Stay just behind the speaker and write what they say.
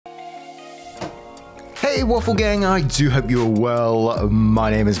Hey Waffle Gang, I do hope you're well.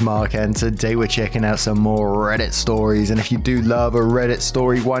 My name is Mark and today we're checking out some more Reddit stories, and if you do love a Reddit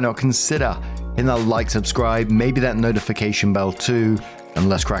story, why not consider hitting that like, subscribe, maybe that notification bell too, and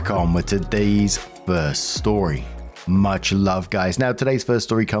let's crack on with today's first story. Much love guys. Now today's first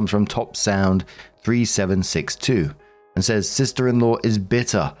story comes from Top Sound 3762 and says, sister-in-law is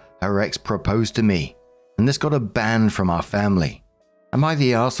bitter, her ex proposed to me, and this got her banned from our family. Am I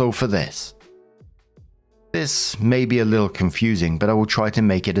the arsehole for this? This may be a little confusing, but I will try to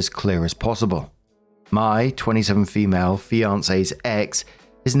make it as clear as possible. My 27 female fiance's ex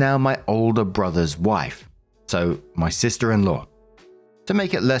is now my older brother's wife, so my sister-in-law. To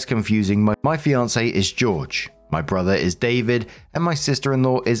make it less confusing, my fiance is George, my brother is David, and my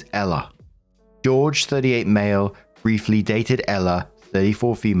sister-in-law is Ella. George, 38 male, briefly dated Ella,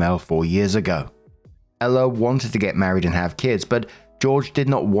 34 female, 4 years ago. Ella wanted to get married and have kids, but George did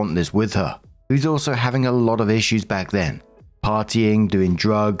not want this with her. He was also having a lot of issues back then, partying, doing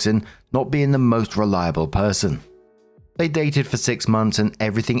drugs, and not being the most reliable person. They dated for 6 months and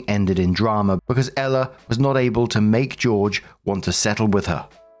everything ended in drama because Ella was not able to make George want to settle with her.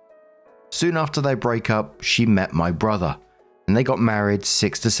 Soon after their breakup, she met my brother, and they got married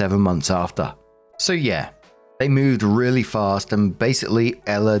 6 to 7 months after. So yeah, they moved really fast, and basically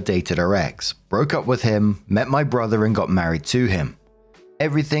Ella dated her ex, broke up with him, met my brother and got married to him.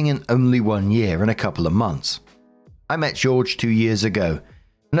 Everything in only 1 year and a couple of months. I met George 2 years ago,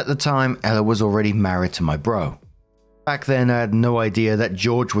 and at the time Ella was already married to my bro. Back then I had no idea that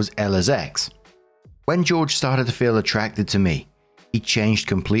George was Ella's ex. When George started to feel attracted to me, he changed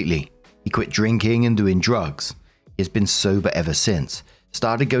completely. He quit drinking and doing drugs. He has been sober ever since,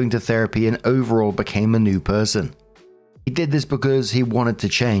 started going to therapy and overall became a new person. He did this because he wanted to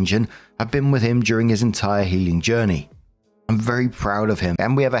change, and I've been with him during his entire healing journey. I'm very proud of him,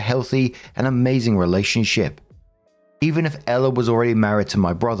 and we have a healthy and amazing relationship. Even if Ella was already married to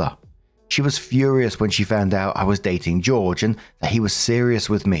my brother, she was furious when she found out I was dating George and that he was serious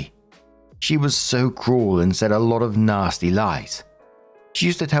with me. She was so cruel and said a lot of nasty lies. She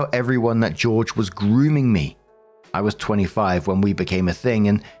used to tell everyone that George was grooming me. I was 25 when we became a thing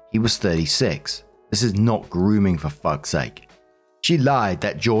and he was 36. This is not grooming, for fuck's sake. She lied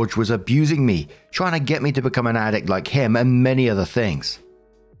that George was abusing me, trying to get me to become an addict like him and many other things.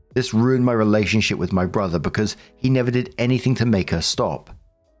 This ruined my relationship with my brother because he never did anything to make her stop.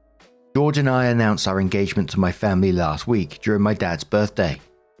 George and I announced our engagement to my family last week during my dad's birthday.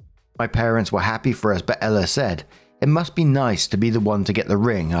 My parents were happy for us, but Ella said it must be nice to be the one to get the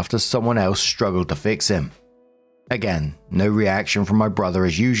ring after someone else struggled to fix him. Again, no reaction from my brother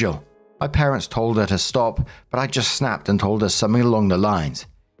as usual. My parents told her to stop, but I just snapped and told her something along the lines,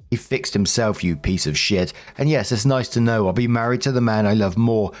 "He fixed himself, you piece of shit, and yes, it's nice to know I'll be married to the man I love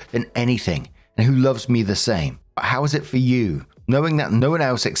more than anything and who loves me the same. But how is it for you, knowing that no one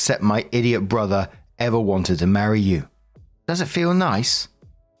else except my idiot brother ever wanted to marry you? Does it feel nice?"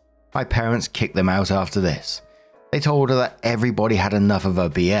 My parents kicked them out after this. They told her that everybody had enough of her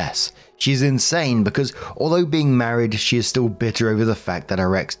BS. She's insane because although being married, she is still bitter over the fact that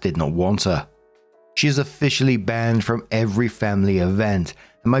her ex did not want her. She is officially banned from every family event,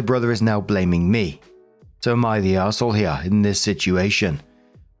 and my brother is now blaming me. So am I the arsehole here in this situation?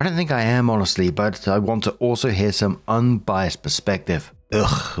 I don't think I am, honestly, but I want to also hear some unbiased perspective.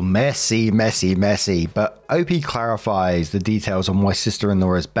 Ugh, messy, but OP clarifies the details on why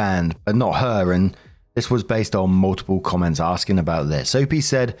sister-in-law is banned, but not her, and this was based on multiple comments asking about this. OP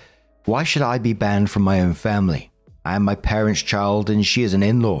said, "Why should I be banned from my own family? I am my parents' child and she is an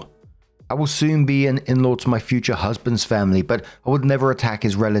in-law. I will soon be an in-law to my future husband's family, but I would never attack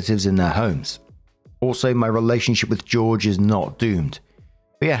his relatives in their homes. Also, my relationship with George is not doomed.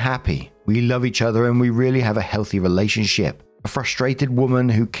 We are happy, we love each other, and we really have a healthy relationship. A frustrated woman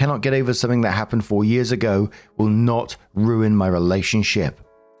who cannot get over something that happened 4 years ago will not ruin my relationship."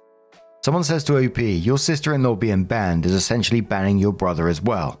 Someone says to OP, "Your sister-in-law being banned is essentially banning your brother as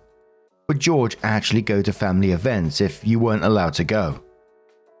well. Would George actually go to family events if you weren't allowed to go?"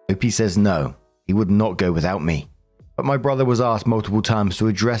 OP says no, he would not go without me. But my brother was asked multiple times to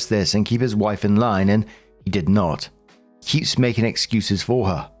address this and keep his wife in line, and he did not. He keeps making excuses for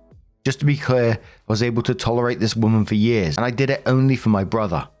her. Just to be clear, I was able to tolerate this woman for years, and I did it only for my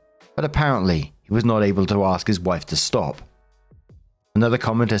brother. But apparently, he was not able to ask his wife to stop. Another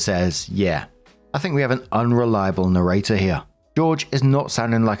commenter says, "Yeah, I think we have an unreliable narrator here. George is not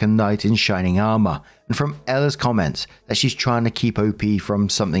sounding like a knight in shining armor, and from Ella's comments that she's trying to keep OP from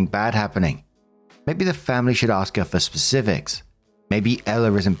something bad happening. Maybe the family should ask her for specifics. Maybe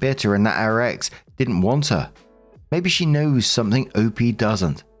Ella isn't bitter and that her ex didn't want her. Maybe she knows something OP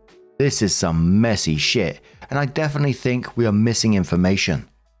doesn't. This is some messy shit, and I definitely think we are missing information.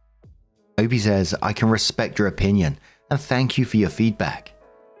 Opie says, I can respect your opinion, and thank you for your feedback.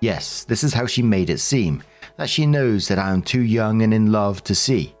 Yes, this is how she made it seem, that she knows that I am too young and in love to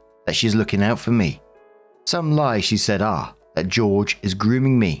see, that she's looking out for me. Some lies she said are, that George is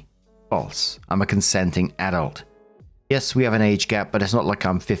grooming me. False, I'm a consenting adult. Yes, we have an age gap, but it's not like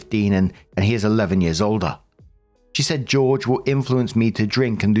I'm 15 and he is 11 years older. She said George will influence me to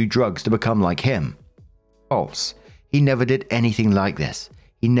drink and do drugs to become like him. False, he never did anything like this.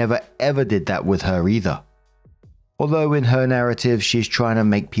 He never ever did that with her either. Although in her narrative she is trying to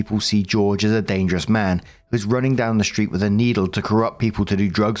make people see George as a dangerous man who is running down the street with a needle to corrupt people to do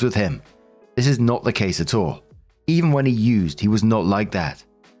drugs with him. This is not the case at all. Even when he used, he was not like that.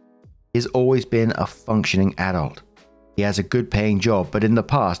 He has always been a functioning adult. He has a good paying job, but in the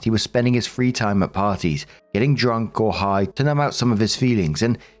past he was spending his free time at parties, getting drunk or high to numb out some of his feelings,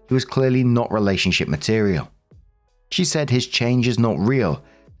 and he was clearly not relationship material. She said his change is not real,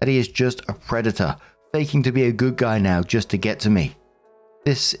 that he is just a predator, faking to be a good guy now just to get to me.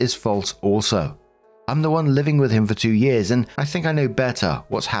 This is false also. I'm the one living with him for 2 years, and I think I know better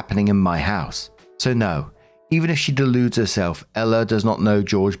what's happening in my house. So no, even if she deludes herself, Ella does not know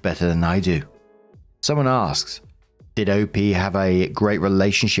George better than I do. Someone asks, did Opie have a great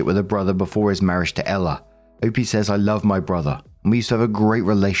relationship with her brother before his marriage to Ella? Opie says, I love my brother, and we used to have a great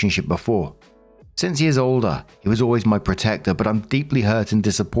relationship before. Since he is older, he was always my protector, but I'm deeply hurt and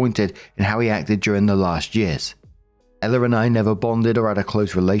disappointed in how he acted during the last years. Ella and I never bonded or had a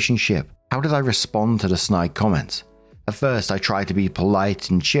close relationship. How did I respond to the snide comments? At first I tried to be polite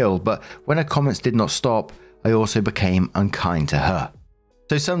and chill, but when her comments did not stop, I also became unkind to her.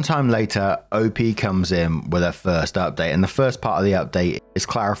 So sometime later, OP comes in with her first update, and the first part of the update is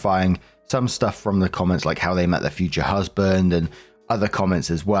clarifying some stuff from the comments, like how they met their future husband and other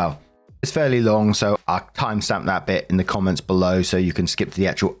comments as well. It's fairly long, so I'll timestamp that bit in the comments below so you can skip to the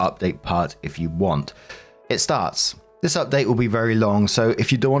actual update part if you want. It starts. This update will be very long, so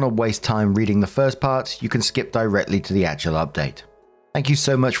if you don't want to waste time reading the first part, you can skip directly to the actual update. Thank you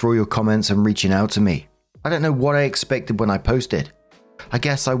so much for all your comments and reaching out to me. I don't know what I expected when I posted. I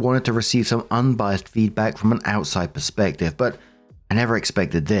guess I wanted to receive some unbiased feedback from an outside perspective, but I never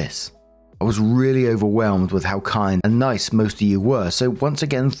expected this. I was really overwhelmed with how kind and nice most of you were, so once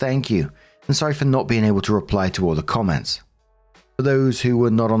again thank you, and sorry for not being able to reply to all the comments. For those who were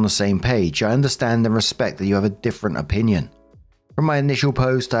not on the same page, I understand and respect that you have a different opinion. From my initial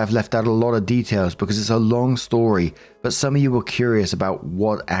post, I have left out a lot of details because it's a long story, but some of you were curious about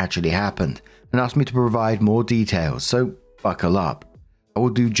what actually happened and asked me to provide more details, so buckle up. I will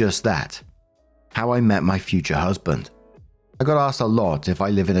do just that. How I met my future husband. I got asked a lot if I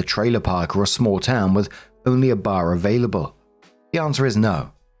live in a trailer park or a small town with only a bar available. The answer is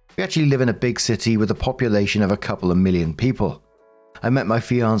no. We actually live in a big city with a population of a couple of million people. I met my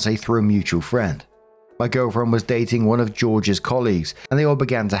fiancé through a mutual friend. My girlfriend was dating one of George's colleagues, and they all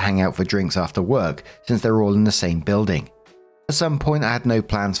began to hang out for drinks after work since they were all in the same building. At some point I had no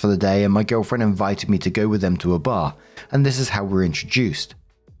plans for the day, and my girlfriend invited me to go with them to a bar, and this is how we were introduced.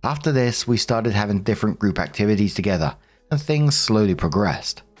 After this, we started having different group activities together, and things slowly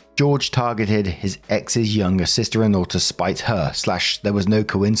progressed. George targeted his ex's younger sister-in-law to spite her, / there was no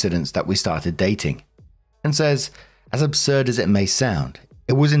coincidence that we started dating, and says, as absurd as it may sound,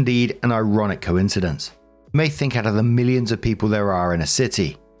 it was indeed an ironic coincidence. You may think out of the millions of people there are in a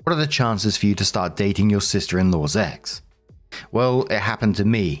city, what are the chances for you to start dating your sister-in-law's ex? Well, it happened to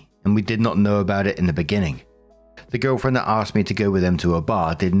me, and we did not know about it in the beginning. The girlfriend that asked me to go with them to a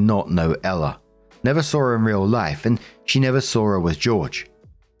bar did not know Ella, never saw her in real life, and she never saw her with George.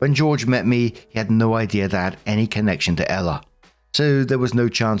 When George met me, he had no idea that I had any connection to Ella, so there was no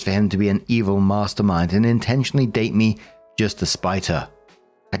chance for him to be an evil mastermind and intentionally date me just to spite her.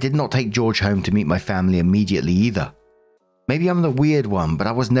 I did not take George home to meet my family immediately either. Maybe I'm the weird one, but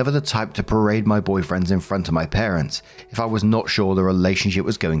I was never the type to parade my boyfriends in front of my parents if I was not sure the relationship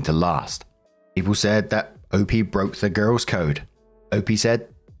was going to last. People said that OP broke the girls' code. OP said,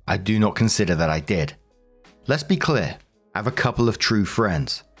 I do not consider that I did. Let's be clear, I have a couple of true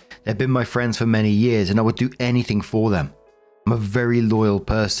friends. They've been my friends for many years and I would do anything for them. I'm a very loyal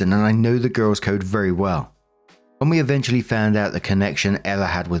person and I know the girls' code very well. When we eventually found out the connection Ella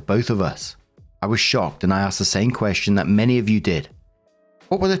had with both of us, I was shocked and I asked the same question that many of you did.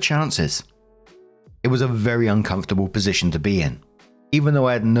 What were the chances? It was a very uncomfortable position to be in. Even though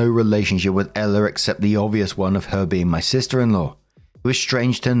I had no relationship with Ella except the obvious one of her being my sister-in-law, it was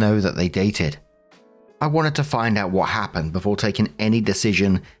strange to know that they dated. I wanted to find out what happened before taking any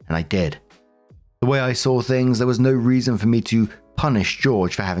decision, and I did. The way I saw things, there was no reason for me to punish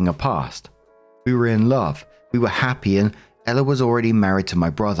George for having a past. We were in love, we were happy, and Ella was already married to my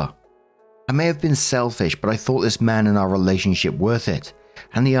brother. I may have been selfish, but I thought this man and our relationship worth it.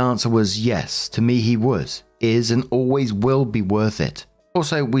 And the answer was yes, to me he was, is, and always will be worth it.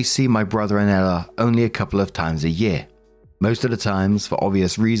 Also, we see my brother and Ella only a couple of times a year. Most of the times, for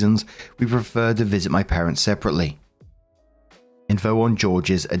obvious reasons, we prefer to visit my parents separately. Info on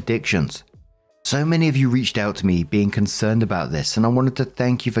George's addictions. So many of you reached out to me being concerned about this, and I wanted to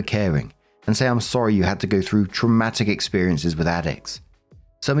thank you for caring and say I'm sorry you had to go through traumatic experiences with addicts.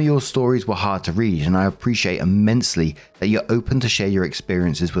 Some of your stories were hard to read, and I appreciate immensely that you're open to share your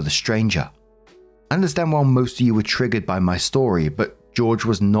experiences with a stranger. I understand why most of you were triggered by my story, but George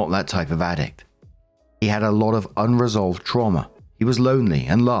was not that type of addict. He had a lot of unresolved trauma. He was lonely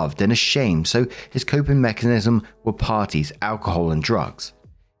and loved and ashamed, so his coping mechanism were parties, alcohol, and drugs.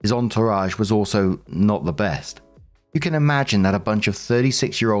 His entourage was also not the best. You can imagine that a bunch of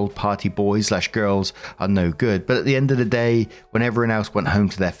 36-year-old party boys/girls are no good, but at the end of the day, when everyone else went home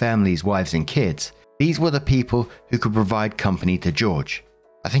to their families, wives, and kids, these were the people who could provide company to George.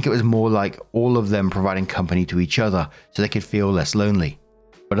 I think it was more like all of them providing company to each other so they could feel less lonely.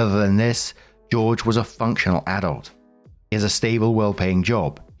 But other than this, George was a functional adult. He has a stable, well-paying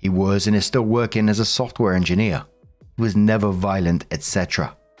job. He was and is still working as a software engineer. He was never violent,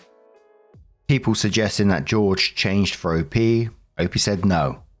 etc. People suggesting that George changed for OP. OP said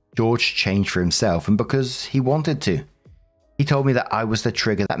no. George changed for himself and because he wanted to. He told me that I was the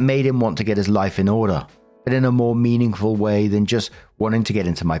trigger that made him want to get his life in order, but in a more meaningful way than just wanting to get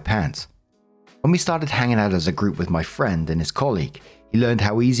into my pants. When we started hanging out as a group with my friend and his colleague, he learned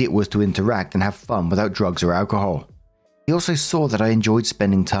how easy it was to interact and have fun without drugs or alcohol. He also saw that I enjoyed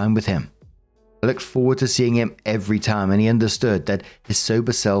spending time with him. I looked forward to seeing him every time, and he understood that his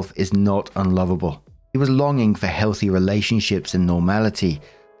sober self is not unlovable. He was longing for healthy relationships and normality,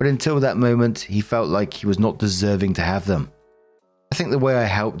 but until that moment, he felt like he was not deserving to have them. I think the way I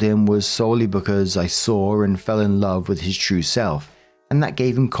helped him was solely because I saw and fell in love with his true self, and that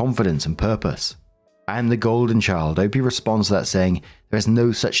gave him confidence and purpose. I am the golden child. OP responds to that saying, there is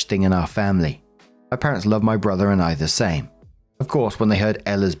no such thing in our family. My parents love my brother and I the same. Of course, when they heard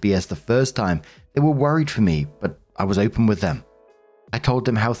Ella's BS the first time, they were worried for me, but I was open with them. I told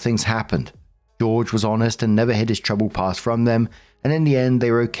them how things happened. George was honest and never hid his troubled past from them, and in the end, they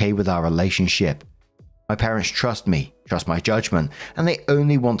were okay with our relationship. My parents trust me, trust my judgment, and they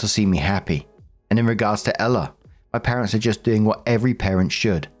only want to see me happy. And in regards to Ella, my parents are just doing what every parent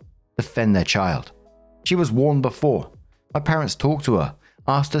should, defend their child. She was warned before. My parents talked to her,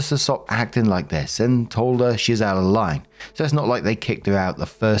 asked us to stop acting like this, and told her she's out of line, so it's not like they kicked her out the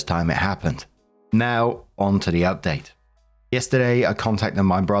first time it happened. Now, on to the update. Yesterday, I contacted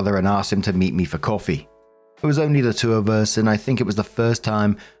my brother and asked him to meet me for coffee. It was only the two of us, and I think it was the first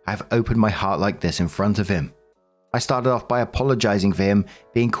time I've opened my heart like this in front of him. I started off by apologizing for him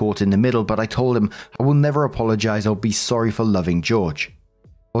being caught in the middle, but I told him I will never apologize or be sorry for loving George.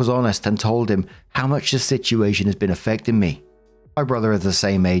 I was honest and told him how much the situation has been affecting me. My brother is the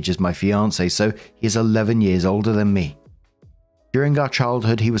same age as my fiance, so he is 11 years older than me. During our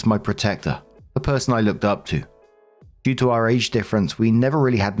childhood, he was my protector, the person I looked up to. Due to our age difference, we never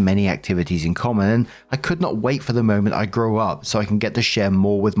really had many activities in common, and I could not wait for the moment I grow up so I can get to share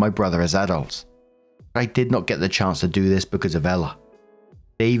more with my brother as adults. But I did not get the chance to do this because of Ella.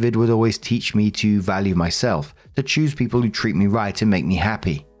 David would always teach me to value myself, to choose people who treat me right and make me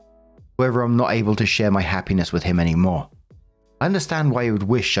happy. However, I'm not able to share my happiness with him anymore. I understand why you would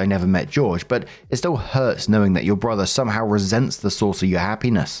wish I never met George, but it still hurts knowing that your brother somehow resents the source of your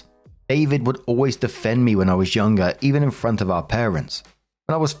happiness. David would always defend me when I was younger, even in front of our parents.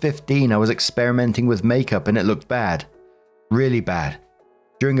 When I was 15, I was experimenting with makeup and it looked bad. Really bad.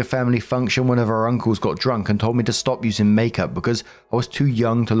 During a family function, one of our uncles got drunk and told me to stop using makeup because I was too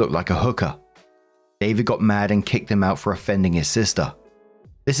young to look like a hooker. David got mad and kicked him out for offending his sister.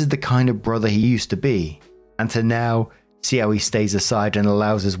 This is the kind of brother he used to be, and to now, see how he stays aside and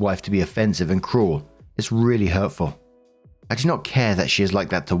allows his wife to be offensive and cruel. It's really hurtful. I do not care that she is like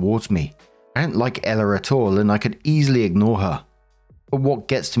that towards me. I don't like Ella at all and I could easily ignore her. But what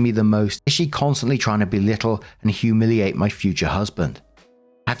gets to me the most is she constantly trying to belittle and humiliate my future husband.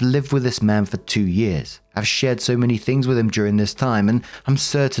 I've lived with this man for 2 years. I've shared so many things with him during this time, and I'm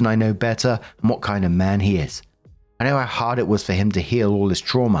certain I know better and what kind of man he is. I know how hard it was for him to heal all his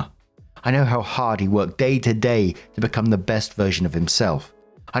trauma. I know how hard he worked day to day to become the best version of himself.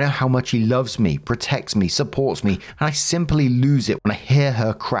 I know how much he loves me, protects me, supports me, and I simply lose it when I hear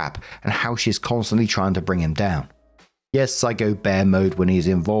her crap and how she is constantly trying to bring him down. Yes, I go bear mode when he is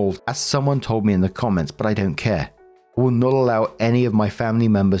involved, as someone told me in the comments, but I don't care. I will not allow any of my family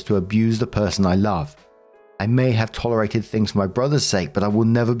members to abuse the person I love. I may have tolerated things for my brother's sake, but I will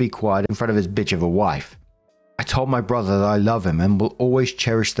never be quiet in front of his bitch of a wife. I told my brother that I love him and will always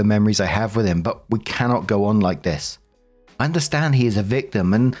cherish the memories I have with him, but we cannot go on like this. I understand he is a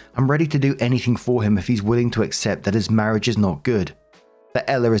victim, and I'm ready to do anything for him if he's willing to accept that his marriage is not good. That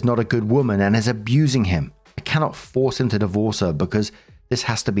Ella is not a good woman and is abusing him. I cannot force him to divorce her because this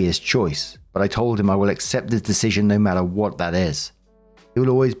has to be his choice, but I told him I will accept his decision no matter what that is. He will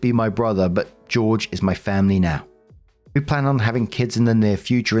always be my brother, but George is my family now. We plan on having kids in the near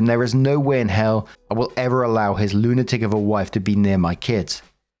future, and there is no way in hell I will ever allow his lunatic of a wife to be near my kids.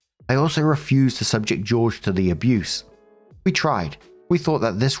 I also refuse to subject George to the abuse. We tried. We thought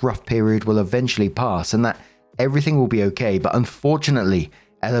that this rough period will eventually pass and that everything will be okay, but unfortunately,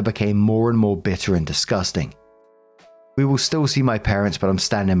 Ella became more and more bitter and disgusting. We will still see my parents, but I'm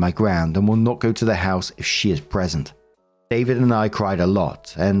standing my ground and will not go to the house if she is present. David and I cried a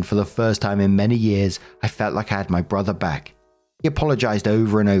lot, and for the first time in many years, I felt like I had my brother back. He apologized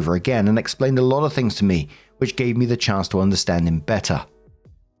over and over again and explained a lot of things to me, which gave me the chance to understand him better.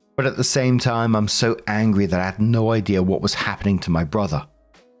 But at the same time, I'm so angry that I had no idea what was happening to my brother.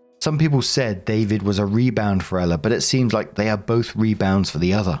 Some people said David was a rebound for Ella, but it seems like they are both rebounds for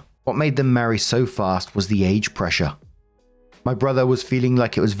the other. What made them marry so fast was the age pressure. My brother was feeling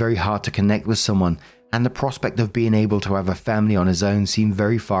like it was very hard to connect with someone, and the prospect of being able to have a family on his own seemed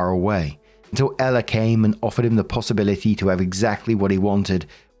very far away, until Ella came and offered him the possibility to have exactly what he wanted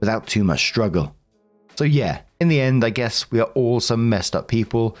without too much struggle. So yeah, in the end, I guess we are all some messed up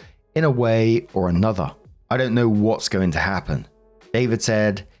people in a way or another. I don't know what's going to happen. David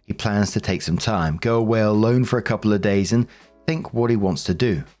said he plans to take some time, go away alone for a couple of days and think what he wants to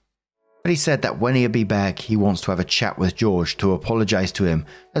do. But he said that when he'll be back, he wants to have a chat with George to apologize to him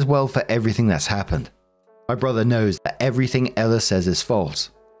as well for everything that's happened. My brother knows that everything Ella says is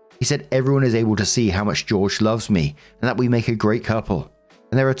false. He said everyone is able to see how much George loves me and that we make a great couple.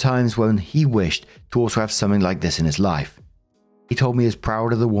 And there are times when he wished to also have something like this in his life. He told me he is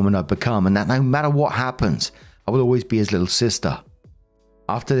proud of the woman I've become and that no matter what happens, I will always be his little sister.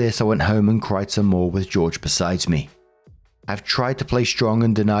 After this, I went home and cried some more with George besides me. I've tried to play strong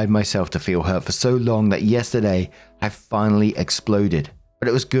and denied myself to feel hurt for so long that yesterday I finally exploded. But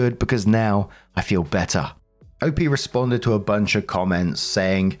it was good because now I feel better. OP responded to a bunch of comments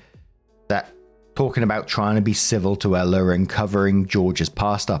saying that talking about trying to be civil to Ella and covering George's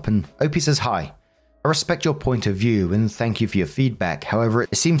past up, and OP says, "Hi, I respect your point of view and thank you for your feedback. However,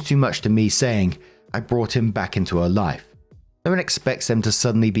 it seems too much to me saying I brought him back into her life. No one expects them to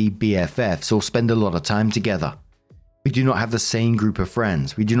suddenly be BFFs or spend a lot of time together. We do not have the same group of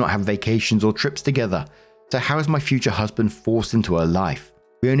friends. We do not have vacations or trips together. So how is my future husband forced into her life?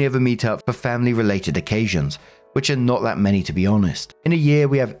 We only ever meet up for family-related occasions, which are not that many to be honest. In a year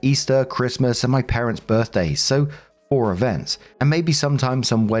we have Easter, Christmas, and my parents' birthdays, so 4 events, and maybe sometimes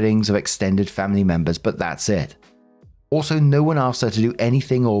some weddings of extended family members, but that's it. Also, no one asked her to do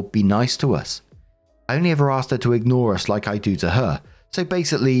anything or be nice to us. I only ever asked her to ignore us like I do to her, so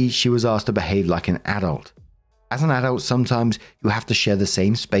basically she was asked to behave like an adult. As an adult, sometimes you have to share the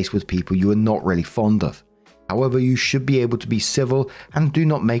same space with people you are not really fond of. However, you should be able to be civil and do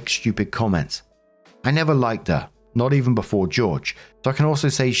not make stupid comments. I never liked her, not even before George, so I can also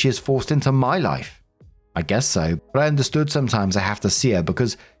say she is forced into my life. I guess so, but I understood sometimes I have to see her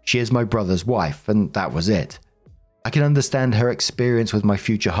because she is my brother's wife, and that was it. I can understand her experience with my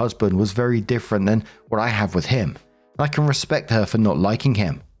future husband was very different than what I have with him, and I can respect her for not liking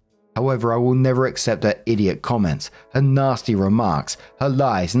him. However, I will never accept her idiot comments, her nasty remarks, her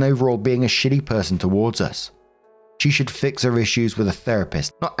lies, and overall being a shitty person towards us. She should fix her issues with a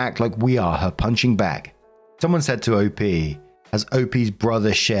therapist, not act like we are her punching bag. Someone said to OP, as OP's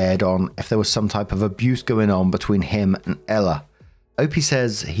brother shared on if there was some type of abuse going on between him and Ella. OP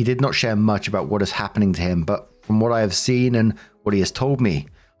says he did not share much about what is happening to him, but from what I have seen and what he has told me,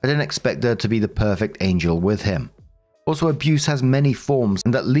 I didn't expect her to be the perfect angel with him. Also, abuse has many forms,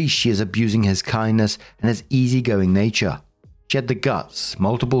 and at least she is abusing his kindness and his easygoing nature. She had the guts,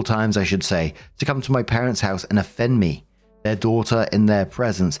 multiple times I should say, to come to my parents' house and offend me, their daughter, in their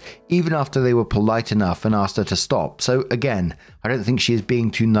presence, even after they were polite enough and asked her to stop. So again, I don't think she is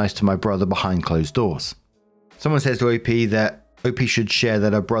being too nice to my brother behind closed doors. Someone says to OP that OP should share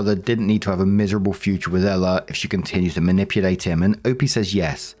that her brother didn't need to have a miserable future with Ella if she continues to manipulate him, and OP says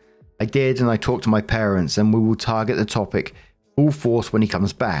yes. I did, and I talked to my parents, and we will target the topic full force when he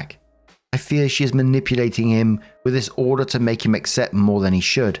comes back. I fear she is manipulating him with this order to make him accept more than he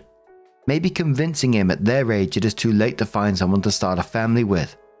should. Maybe convincing him at their age it is too late to find someone to start a family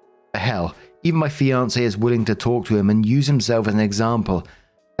with. Hell, Even my fiance is willing to talk to him and use himself as an example.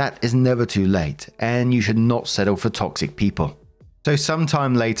 That is never too late, and you should not settle for toxic people. So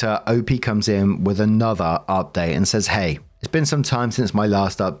sometime later, OP comes in with another update and says, hey, it's been some time since my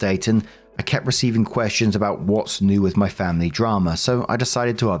last update and I kept receiving questions about what's new with my family drama, so I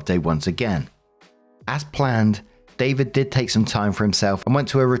decided to update once again. As planned, David did take some time for himself and went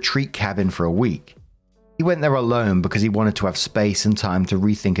to a retreat cabin for a week. He went there alone because he wanted to have space and time to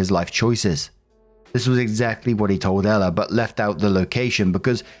rethink his life choices. This was exactly what he told Ella, but left out the location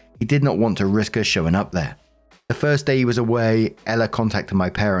because he did not want to risk her showing up there. The first day he was away, Ella contacted my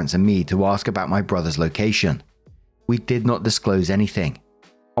parents and me to ask about my brother's location. We did not disclose anything.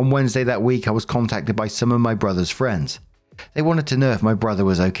 On Wednesday that week, I was contacted by some of my brother's friends. They wanted to know if my brother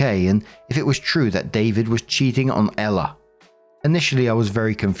was okay and if it was true that David was cheating on Ella. Initially, I was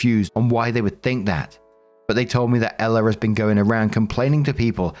very confused on why they would think that, but they told me that Ella has been going around complaining to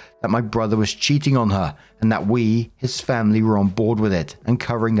people that my brother was cheating on her and that we, his family, were on board with it and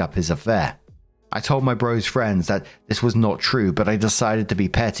covering up his affair. I told my bro's friends that this was not true, but I decided to be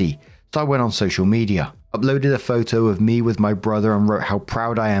petty, so I went on social media, uploaded a photo of me with my brother and wrote how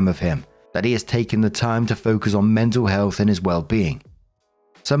proud I am of him, that he has taken the time to focus on mental health and his well-being.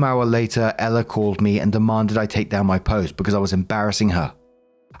 Some hour later, Ella called me and demanded I take down my post because I was embarrassing her.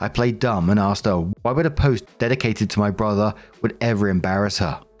 I played dumb and asked her why would a post dedicated to my brother would ever embarrass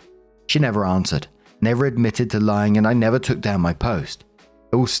her. She never answered, never admitted to lying, and I never took down my post.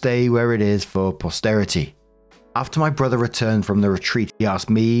 It will stay where it is for posterity. After my brother returned from the retreat, he asked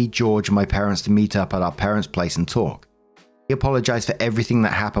me, George, and my parents to meet up at our parents' place and talk. He apologized for everything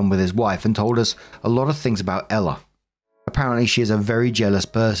that happened with his wife and told us a lot of things about Ella. Apparently, she is a very jealous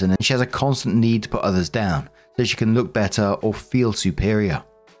person and she has a constant need to put others down so she can look better or feel superior.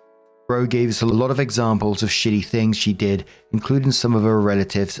 Bro gave us a lot of examples of shitty things she did, including some of her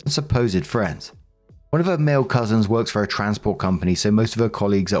relatives and supposed friends. One of her male cousins works for a transport company, so most of her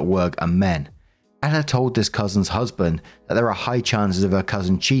colleagues at work are men. Anna told this cousin's husband that there are high chances of her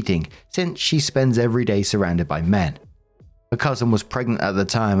cousin cheating since she spends every day surrounded by men. Her cousin was pregnant at the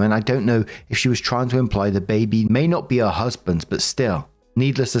time, and I don't know if she was trying to imply the baby may not be her husband's, but still,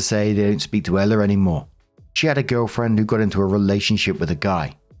 needless to say, they don't speak to Ella anymore. She had a girlfriend who got into a relationship with a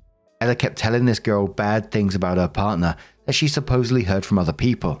guy. Ella kept telling this girl bad things about her partner that she supposedly heard from other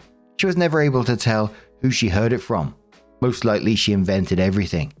people. She was never able to tell who she heard it from. Most likely she invented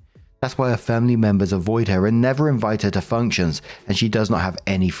everything. That's why her family members avoid her and never invite her to functions, and she does not have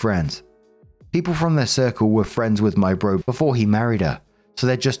any friends. People from their circle were friends with my bro before he married her, so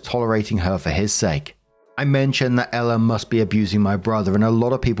they're just tolerating her for his sake. I mentioned that Ella must be abusing my brother, and a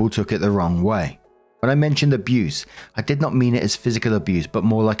lot of people took it the wrong way. When I mentioned abuse, I did not mean it as physical abuse, but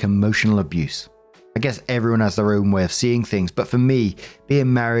more like emotional abuse. I guess everyone has their own way of seeing things, but for me,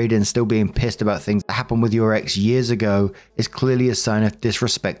 being married and still being pissed about things that happened with your ex years ago is clearly a sign of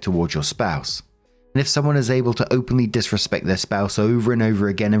disrespect towards your spouse. And if someone is able to openly disrespect their spouse over and over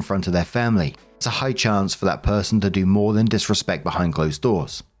again in front of their family, it's a high chance for that person to do more than disrespect behind closed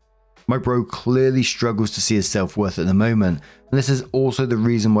doors. My bro clearly struggles to see his self-worth at the moment, and this is also the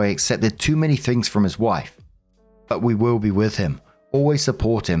reason why he accepted too many things from his wife. But we will be with him, always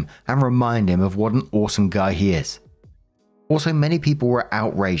support him, and remind him of what an awesome guy he is. Also, many people were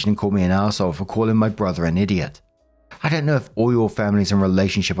outraged and called me an arsehole for calling my brother an idiot. I don't know if all your families and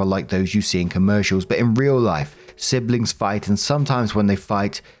relationships are like those you see in commercials, but in real life, siblings fight, and sometimes when they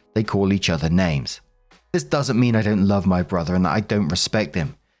fight, they call each other names. This doesn't mean I don't love my brother and that I don't respect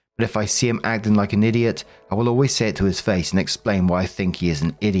him, but if I see him acting like an idiot, I will always say it to his face and explain why I think he is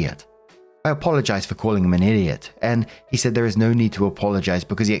an idiot. I apologized for calling him an idiot, and he said there is no need to apologize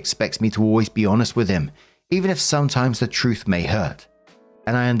because he expects me to always be honest with him, even if sometimes the truth may hurt.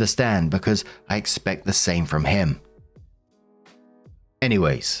 And I understand because I expect the same from him.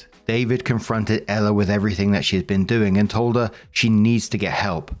 Anyways, David confronted Ella with everything that she has been doing and told her she needs to get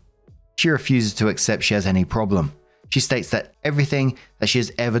help. She refuses to accept she has any problem. She states that everything that she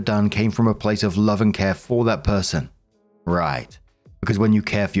has ever done came from a place of love and care for that person. Right. Because when you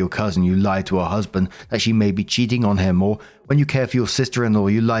care for your cousin, you lie to her husband that she may be cheating on him, or when you care for your sister-in-law,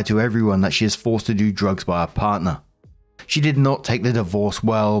 you lie to everyone that she is forced to do drugs by her partner. She did not take the divorce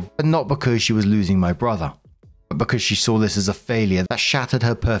well, but not because she was losing my brother, but because she saw this as a failure that shattered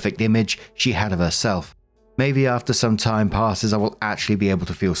her perfect image she had of herself. Maybe after some time passes, I will actually be able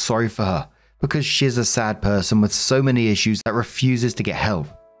to feel sorry for her, because she is a sad person with so many issues that refuses to get help.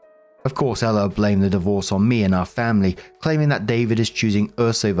 Of course, Ella blamed the divorce on me and our family, claiming that David is choosing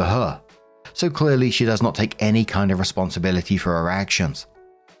us over her. So clearly she does not take any kind of responsibility for her actions.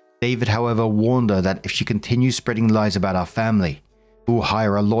 David, however, warned her that if she continues spreading lies about our family, who will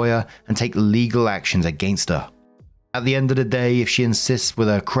hire a lawyer and take legal actions against her. At the end of the day, if she insists with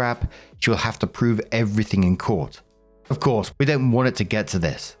her crap, she will have to prove everything in court. Of course, we don't want it to get to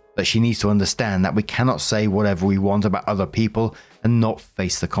this, but she needs to understand that we cannot say whatever we want about other people and not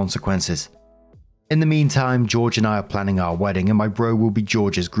face the consequences. In the meantime, George and I are planning our wedding and my bro will be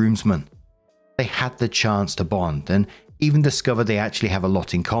George's groomsman. They had the chance to bond and even discover they actually have a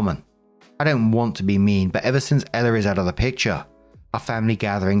lot in common. I don't want to be mean, but ever since Ella is out of the picture, our family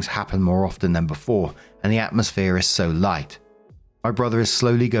gatherings happen more often than before and the atmosphere is so light. My brother is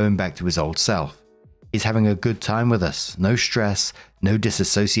slowly going back to his old self. He's having a good time with us, no stress, no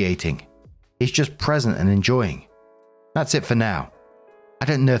disassociating. He's just present and enjoying. That's it for now. I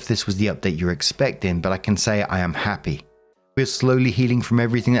don't know if this was the update you're expecting, but I can say I am happy. We're slowly healing from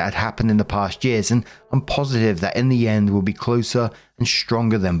everything that had happened in the past years, and I'm positive that in the end we'll be closer and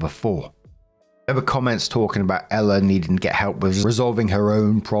stronger than before. There were comments talking about Ella needing to get help with resolving her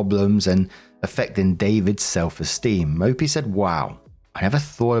own problems and affecting David's self-esteem. Opie said, "Wow, I never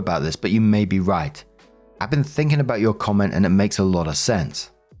thought about this, but you may be right. I've been thinking about your comment and it makes a lot of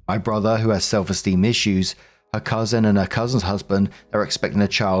sense. My brother, who has self-esteem issues, her cousin and her cousin's husband, they're expecting a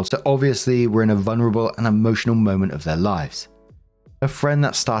child, so obviously we're in a vulnerable and emotional moment of their lives. A friend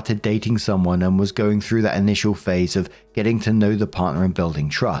that started dating someone and was going through that initial phase of getting to know the partner and building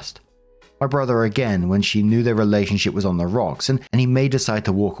trust. My brother again, when she knew their relationship was on the rocks and he may decide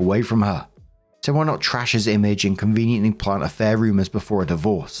to walk away from her. So why not trash his image and conveniently plant affair rumors before a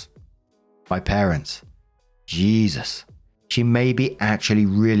divorce? My parents. Jesus, she may be actually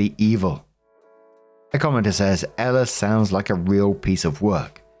really evil." A commenter says, "Ella sounds like a real piece of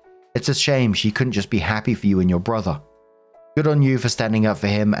work. It's a shame she couldn't just be happy for you and your brother. Good on you for standing up for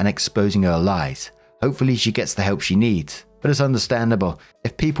him and exposing her lies. Hopefully she gets the help she needs, but it's understandable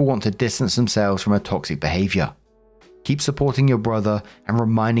if people want to distance themselves from her toxic behavior. Keep supporting your brother and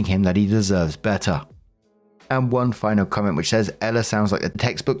reminding him that he deserves better." And one final comment which says, "Ella sounds like the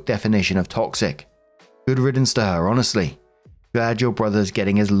textbook definition of toxic. Good riddance to her, honestly. Glad your brother's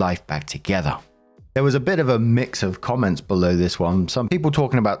getting his life back together." There was a bit of a mix of comments below this one. Some people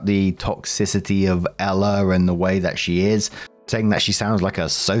talking about the toxicity of Ella and the way that she is, saying that she sounds like a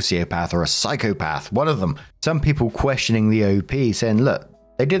sociopath or a psychopath, one of them. Some people questioning the OP, saying, look,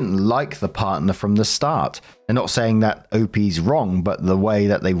 they didn't like the partner from the start. They're not saying that OP's wrong, but the way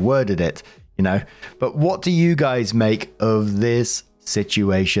that they worded it, you know. But what do you guys make of this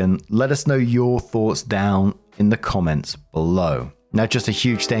situation? Let us know your thoughts down in the comments below. Now, just a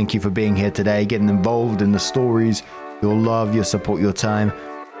huge thank you for being here today, getting involved in the stories. Your love, your support, your time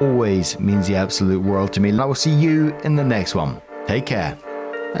always means the absolute world to me. And I will see you in the next one. Take care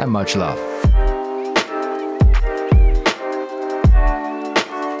and much love.